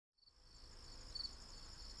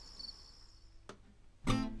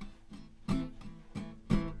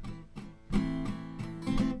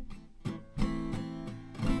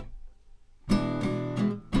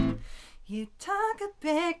You talk a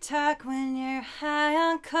big talk when you're high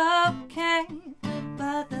on cocaine,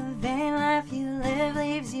 but the vain life you live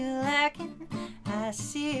leaves you lacking. I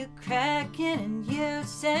see you cracking and you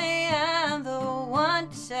say I'm the one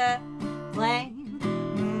to blame.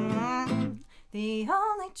 The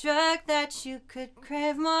only drug that you could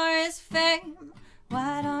crave more is fame.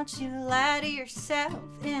 Why don't you lie to yourself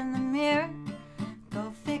in the mirror?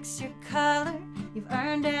 Go fix your color. You've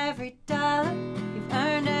earned every dollar. You've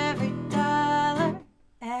earned every dollar.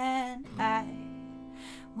 And I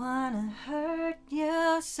wanna hurt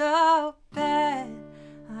you so bad.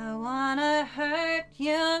 I wanna hurt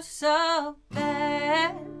you so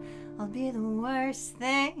bad. I'll be the worst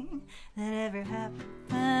thing that ever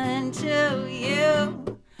happened to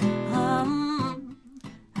you.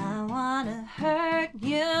 I wanna hurt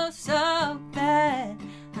you so bad.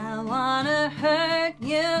 I wanna hurt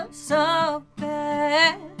you so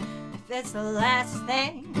bad. If it's the last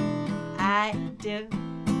thing I do.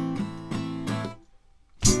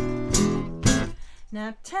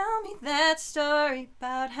 Now tell me that story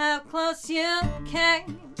about how close you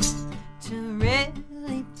came to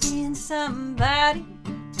really being somebody,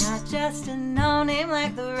 not just a no-name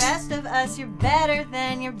like the rest of us. You're better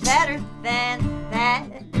than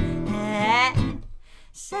that.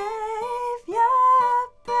 Save your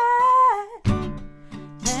breath.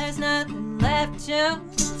 There's nothing left to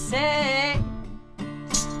say.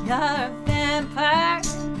 You're a vampire.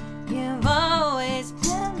 You've always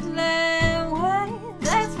been that way.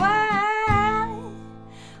 That's why I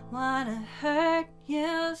wanna hurt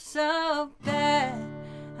you so bad.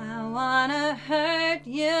 I wanna hurt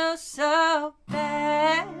you so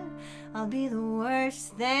bad. I'll be the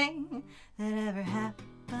worst thing that ever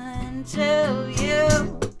happened to you.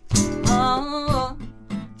 Oh,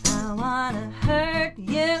 I wanna hurt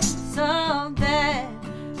you so bad.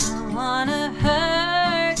 I wanna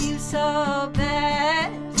hurt you so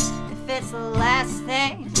bad. If it's the last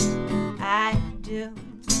thing I do.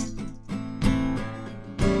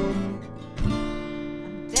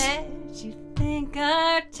 I bet you think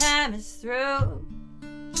our time is through,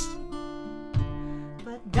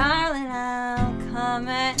 but darling, I'm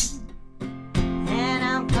coming, and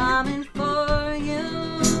I'm coming for you.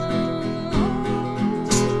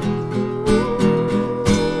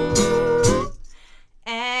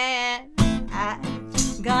 And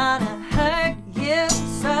I'm gonna hurt you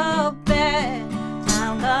so bad.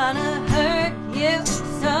 I'm gonna hurt you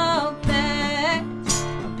so bad.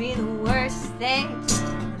 I'll be the worst thing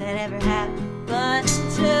that ever happened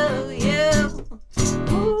to you.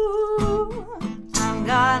 Ooh, I'm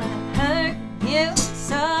gonna hurt you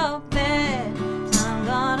so bad. I'm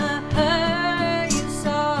gonna hurt you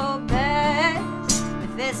so bad.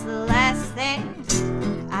 If it's the last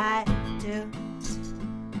thing I do.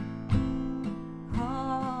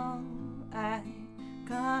 Oh, I'm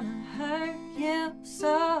gonna hurt you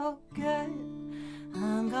so good.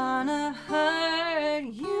 I'm gonna hurt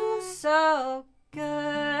you so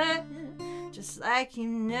good. Just like you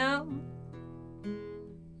knew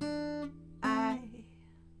I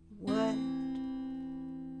would.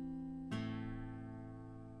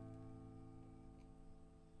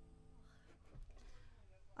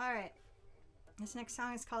 Alright, this next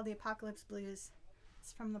song is called The Apocalypse Blues.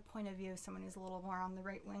 It's from the point of view of someone who's a little more on the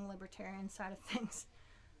right-wing libertarian side of things.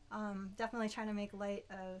 Definitely trying to make light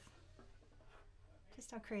of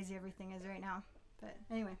just how crazy everything is right now. But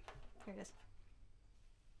anyway, here it is.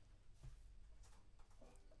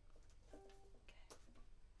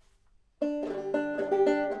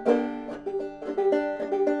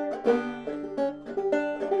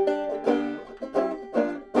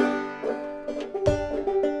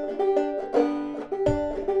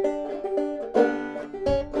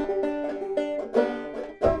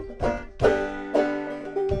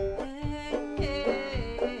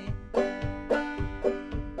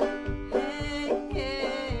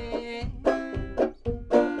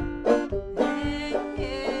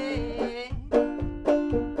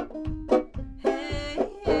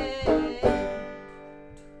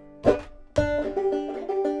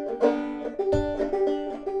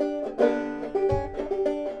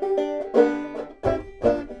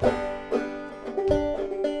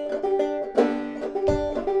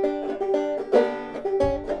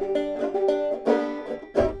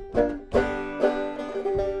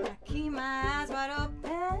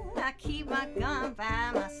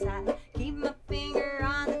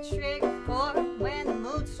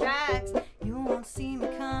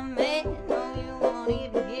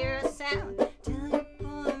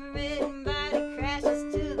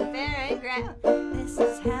 This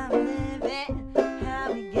is how we live it,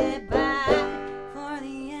 how we get by, for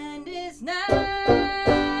the end is nigh.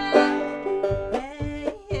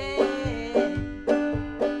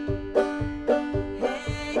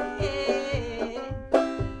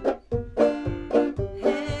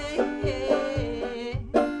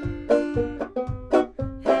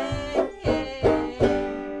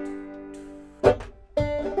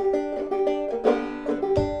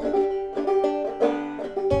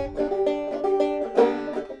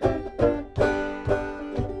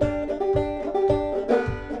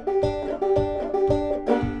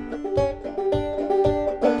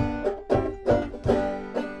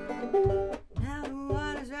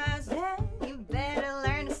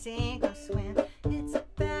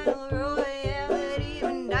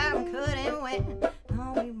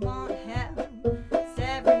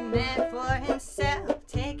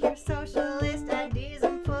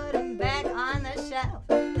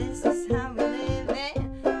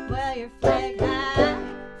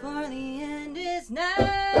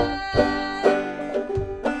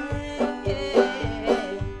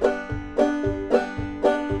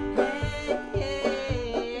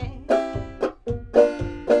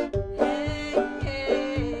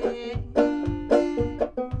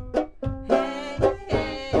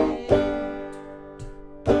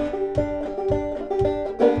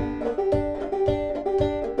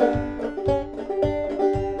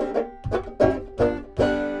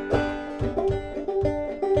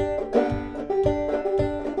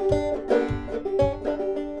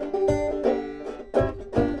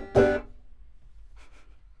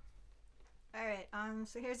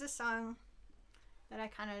 So here's a song that I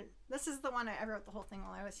kind of, this is the one I wrote the whole thing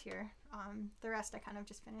while I was here. The rest I kind of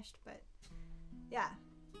just finished, but yeah,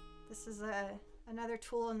 this is another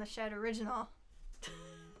Tool in the Shed original.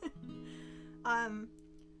 And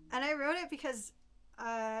I wrote it because,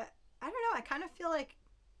 I don't know, I kind of feel like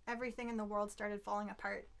everything in the world started falling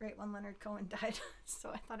apart right when Leonard Cohen died. So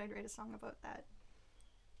I thought I'd write a song about that.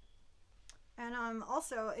 And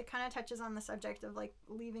also, it kind of touches on the subject of like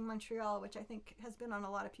leaving Montreal, which I think has been on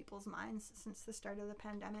a lot of people's minds since the start of the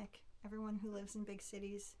pandemic. Everyone who lives in big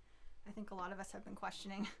cities, I think a lot of us have been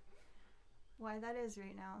questioning why that is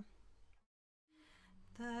right now.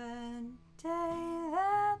 The day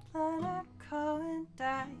that Leonard Cohen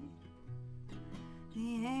died,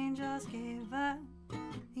 the angels gave up,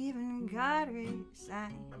 even God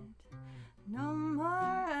resigned. No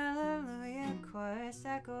more hallelujah chorus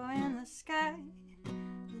echo in the sky.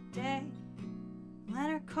 The day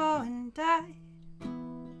Leonard Cohen died.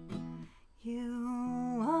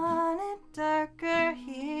 You want it darker,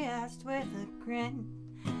 he asked with a grin,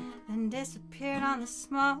 then disappeared on the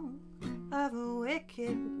smoke of a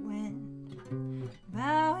wicked wind,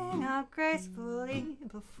 bowing out gracefully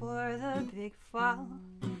before the big fall,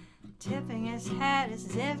 tipping his hat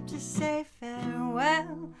as if to say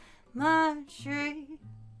farewell, Montreal,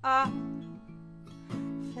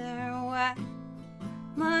 farewell,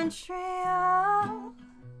 Montreal.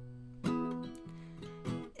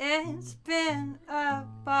 It's been a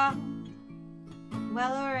ball,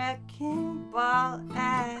 well, a wrecking ball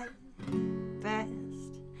at best.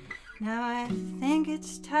 Now I think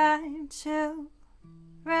it's time to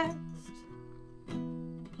rest.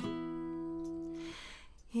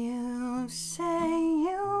 You say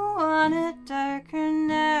you want it darker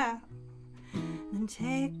now, then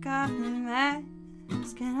take off the mask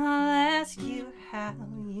and I'll ask you how.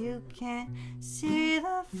 You can't see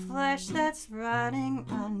the flesh that's rotting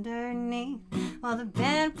underneath while the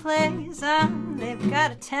band plays on. They've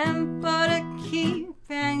got a tempo to keep,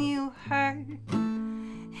 and you heard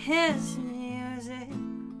his music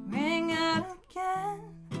ring out again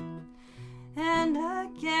and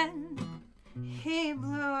again. He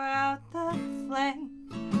blew out the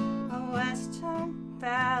flame, a western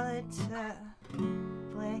ballad to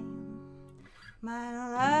blame. My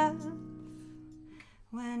love,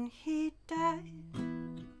 when he died,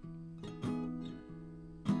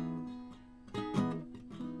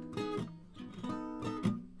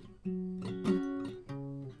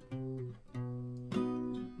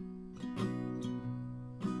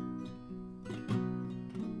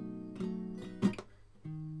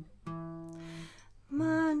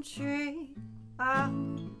 Montreal,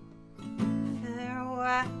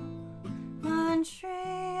 farewell,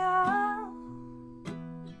 Montreal.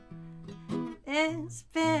 It's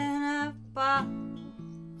been a ball,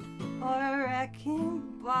 or a wrecking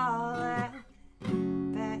ball at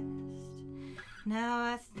best. Now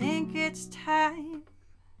I think it's time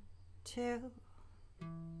to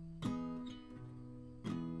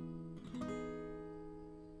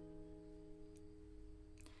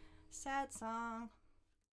sad song.